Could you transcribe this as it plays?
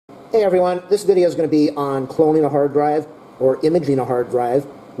Hey everyone, this video is going to be on cloning a hard drive or imaging a hard drive.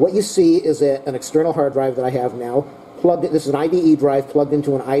 What you see is an external hard drive that I have now. This is an IDE drive plugged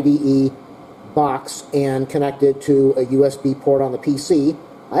into an IDE box and connected to a USB port on the PC.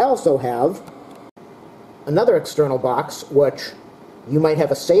 I also have another external box, which you might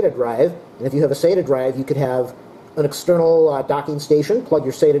have a SATA drive, and if you have a SATA drive, you could have an external docking station, plug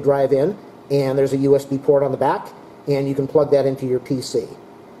your SATA drive in, and there's a USB port on the back, and you can plug that into your PC.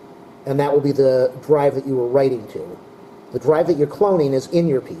 And that will be the drive that you were writing to. The drive that you're cloning is in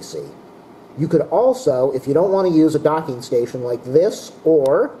your PC. You could also, if you don't want to use a docking station like this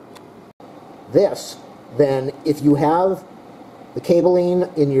or this, then if you have the cabling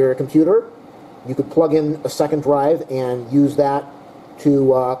in your computer, you could plug in a second drive and use that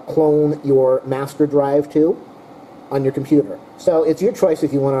to clone your master drive to on your computer. So it's your choice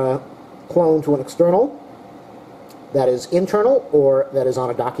if you want to clone to an external that is internal or that is on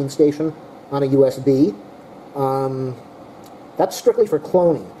a docking station on a USB. That's strictly for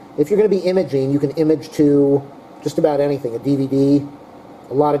cloning. If you're going to be imaging, you can image to just about anything, a DVD,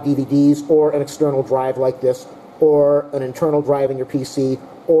 a lot of DVDs, or an external drive like this, or an internal drive in your PC,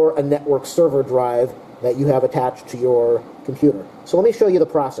 or a network server drive that you have attached to your computer. So let me show you the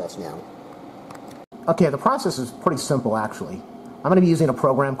process now. Okay, the process is pretty simple actually. I'm going to be using a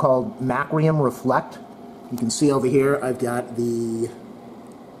program called MACRIUM Reflect. You can see over here I've got the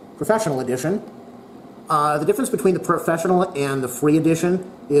Professional Edition. The difference between the Professional and the Free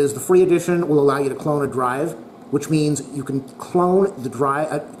Edition is the Free Edition will allow you to clone a drive, which means you can clone the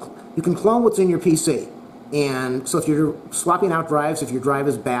drive. You can clone what's in your PC. And so if you're swapping out drives, if your drive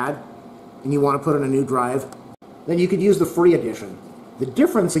is bad and you want to put in a new drive, then you could use the Free Edition. The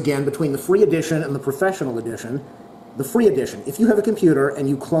difference again between the Free Edition and the Professional Edition, the Free Edition, if you have a computer and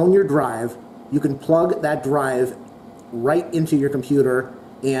you clone your drive, you can plug that drive right into your computer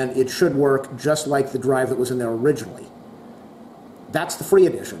and it should work just like the drive that was in there originally. That's the Free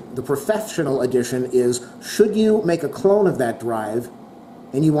Edition. The Professional Edition is, should you make a clone of that drive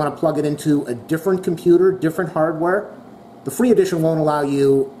and you want to plug it into a different computer, different hardware, the Free Edition won't allow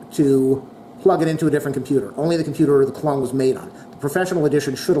you to plug it into a different computer. Only the computer the clone was made on. The Professional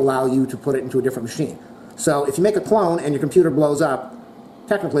Edition should allow you to put it into a different machine. So if you make a clone and your computer blows up,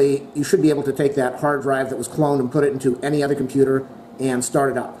 technically, you should be able to take that hard drive that was cloned and put it into any other computer and start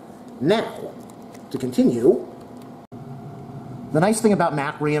it up. Now, to continue, the nice thing about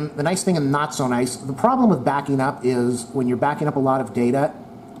MACRIUM, the nice thing and not so nice, the problem with backing up is when you're backing up a lot of data,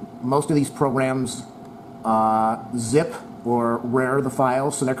 most of these programs zip or rar the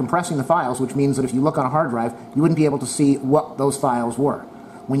files, so they're compressing the files, which means that if you look on a hard drive, you wouldn't be able to see what those files were.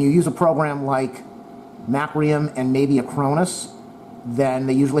 When you use a program like MACRIUM and maybe acronis, then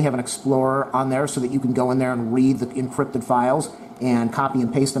they usually have an Explorer on there so that you can go in there and read the encrypted files and copy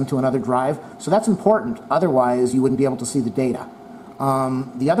and paste them to another drive. So that's important. Otherwise, you wouldn't be able to see the data.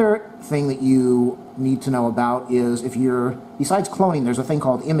 The other thing that you need to know about is if you're, besides cloning, there's a thing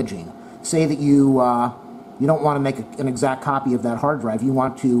called imaging. Say that you don't want to make an exact copy of that hard drive. You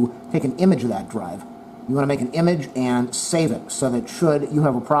want to take an image of that drive. You want to make an image and save it so that should you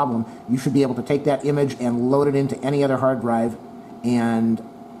have a problem, you should be able to take that image and load it into any other hard drive and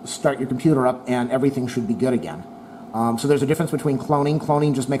start your computer up and everything should be good again. So there's a difference between cloning.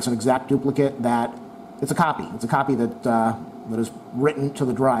 Cloning just makes an exact duplicate that, it's a copy. It's a copy that, that is written to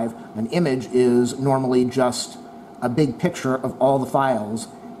the drive. An image is normally just a big picture of all the files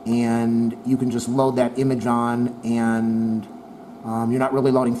and you can just load that image on and you're not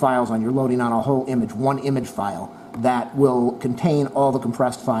really loading files on, you're loading on a whole image, one image file that will contain all the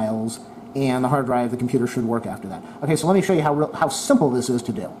compressed files, and the hard drive, the computer should work after that. Okay, so let me show you how simple this is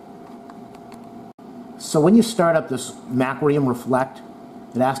to do. So when you start up this MACRIUM Reflect,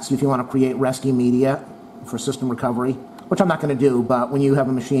 it asks you if you want to create rescue media for system recovery, which I'm not going to do, but when you have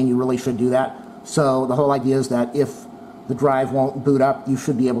a machine, you really should do that. So the whole idea is that if the drive won't boot up, you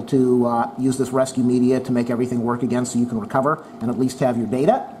should be able to use this rescue media to make everything work again so you can recover and at least have your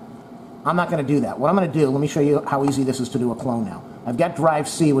data. I'm not going to do that. What I'm going to do, let me show you how easy this is to do a clone now. I've got drive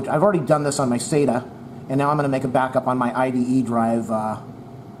C, which I've already done this on my SATA, and now I'm going to make a backup on my IDE drive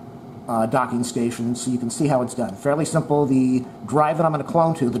docking station so you can see how it's done. Fairly simple. The drive that I'm going to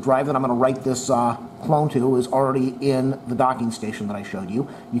clone to, the drive that I'm going to write this clone to is already in the docking station that I showed you.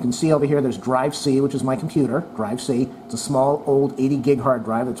 You can see over here there's drive C, which is my computer, drive C. It's a small old 80 gig hard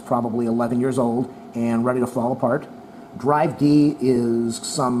drive that's probably 11 years old and ready to fall apart. Drive D is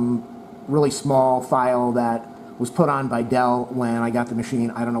some really small file that was put on by Dell when I got the machine.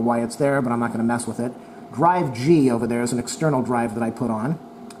 I don't know why it's there, but I'm not going to mess with it. Drive G over there is an external drive that I put on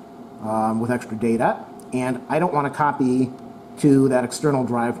with extra data, and I don't want to copy to that external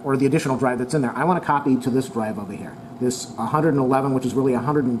drive, or the additional drive that's in there. I want to copy to this drive over here. This 111, which is really a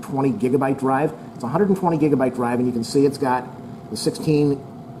 120 gigabyte drive. It's a 120 gigabyte drive, and you can see it's got the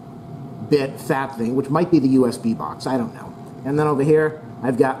 16-bit fat thing, which might be the USB box. I don't know. And then over here,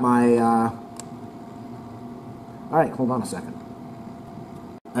 I've got my... all right, hold on a second.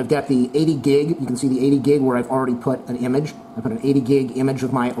 I've got the 80 gig. You can see the 80 gig where I've already put an image. I put an 80 gig image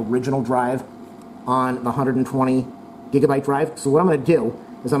of my original drive on the 120 gigabyte drive. So what I'm going to do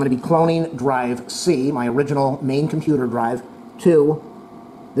is I'm going to be cloning drive C, my original main computer drive, to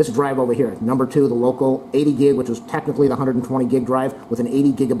this drive over here, number 2, the local 80 gig, which is technically the 120 gig drive with an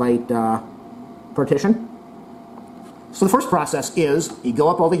 80 gigabyte partition. So the first process is you go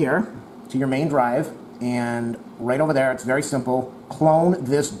up over here to your main drive, and right over there, it's very simple, clone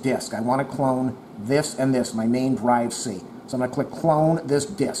this disk. I want to clone this and this, my main drive C. So I'm going to click clone this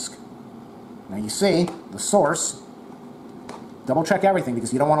disk. Now you see the source. Double check everything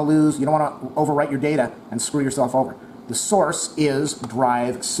because you don't want to lose, you don't want to overwrite your data and screw yourself over. The source is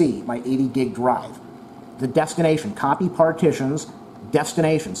drive C, my 80 gig drive. The destination, copy partitions,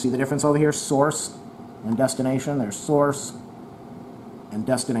 destination. See the difference over here? Source and destination. There's source and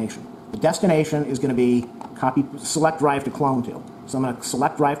destination. The destination is going to be copy, select drive to clone to. So I'm going to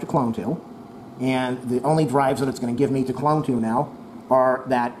select drive to clone to, and the only drives that it's going to give me to clone to now are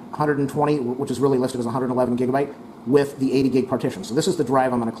that 120, which is really listed as 111 gigabyte, with the 80 gig partition. So this is the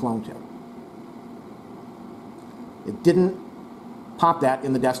drive I'm going to clone to. It didn't pop that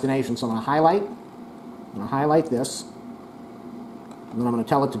in the destination, so I'm going to highlight this, and then I'm going to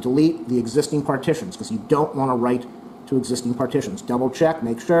tell it to delete the existing partitions, because you don't want to write to existing partitions. Double check,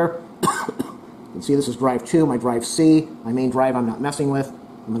 make sure. You can see this is drive 2, my drive C, my main drive I'm not messing with.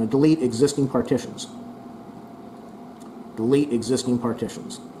 I'm going to delete existing partitions. Delete existing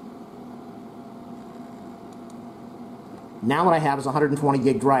partitions. Now what I have is a 120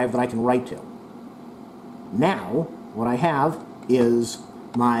 gig drive that I can write to. Now what I have is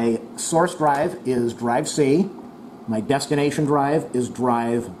my source drive is drive C, my destination drive is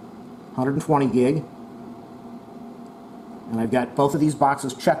drive 120 gig, and I've got both of these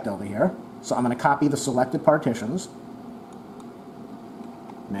boxes checked over here. So I'm going to copy the selected partitions.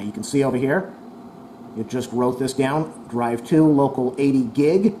 Now you can see over here, it just wrote this down, drive 2, local 80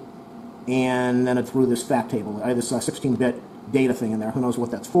 gig, and then it threw this fat table, this 16-bit data thing in there. Who knows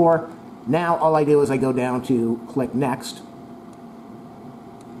what that's for? Now all I do is I go down to click Next.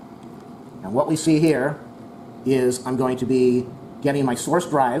 And what we see here is I'm going to be getting my source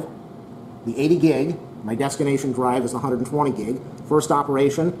drive, the 80 gig, my destination drive is 120 gig. First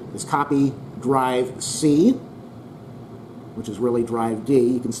operation is copy drive C, which is really drive D.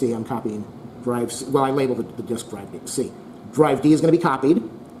 You can see I'm copying drive C. Well, I labeled the disk drive C. Drive D is going to be copied,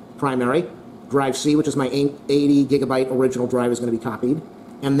 primary. Drive C, which is my 80 gigabyte original drive, is going to be copied.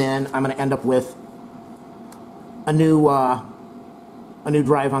 And then I'm going to end up with a new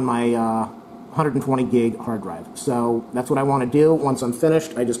drive on my 120 gig hard drive. So that's what I want to do. Once I'm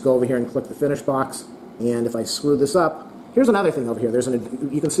finished, I just go over here and click the finish box. And if I screw this up, here's another thing over here.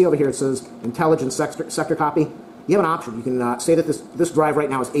 You can see over here it says intelligent sector copy. You have an option. You can say that this drive right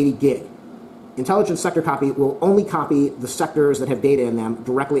now is 80 gig. Intelligent sector copy will only copy the sectors that have data in them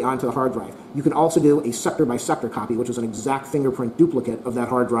directly onto the hard drive. You can also do a sector by sector copy, which is an exact fingerprint duplicate of that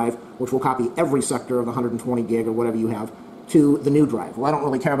hard drive, which will copy every sector of the 120 gig or whatever you have to the new drive. Well, I don't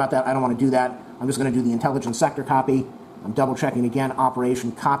really care about that. I don't want to do that. I'm just going to do the intelligent sector copy. I'm double checking again,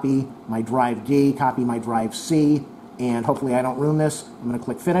 operation copy my drive D, copy my drive C, and hopefully I don't ruin this. I'm going to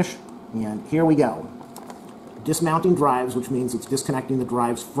click finish, and here we go. Dismounting drives, which means it's disconnecting the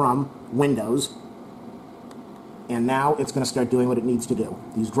drives from Windows, and now it's going to start doing what it needs to do.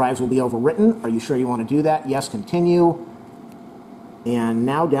 These drives will be overwritten. Are you sure you want to do that? Yes, continue. And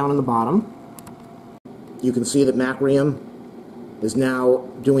now down in the bottom, you can see that MACRIUM is now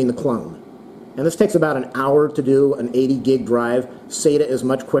doing the clone. And this takes about an hour to do an 80 gig drive. SATA is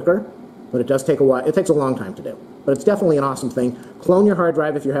much quicker, but it does take a while. It takes a long time to do. But it's definitely an awesome thing. Clone your hard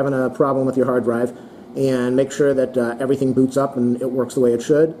drive if you're having a problem with your hard drive, and make sure that everything boots up and it works the way it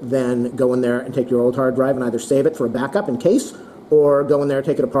should. Then go in there and take your old hard drive and either save it for a backup in case, or go in there,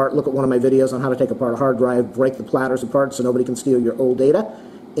 take it apart, look at one of my videos on how to take apart a hard drive, break the platters apart so nobody can steal your old data,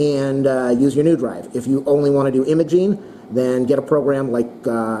 and use your new drive. If you only want to do imaging, then get a program like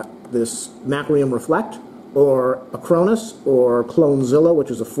this MACRIUM Reflect, or Acronis, or clonezilla,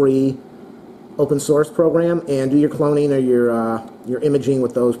 which is a free open source program, and do your cloning or your imaging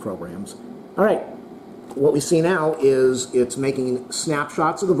with those programs. All right, what we see now is it's making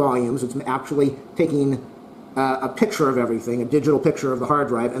snapshots of the volumes. It's actually taking a picture of everything, a digital picture of the hard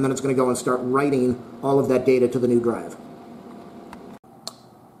drive, and then it's going to go and start writing all of that data to the new drive.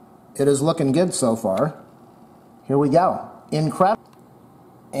 it is looking good so far. Here we go. Incredible.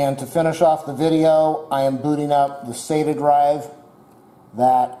 And to finish off the video, I am booting up the SATA drive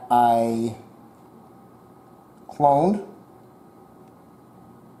that I cloned.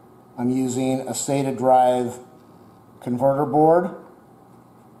 I'm using a SATA drive converter board.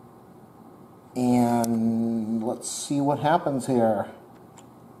 And let's see what happens here.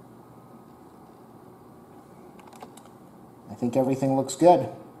 I think everything looks good.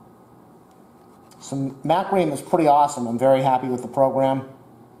 So MACRIUM is pretty awesome. I'm very happy with the program.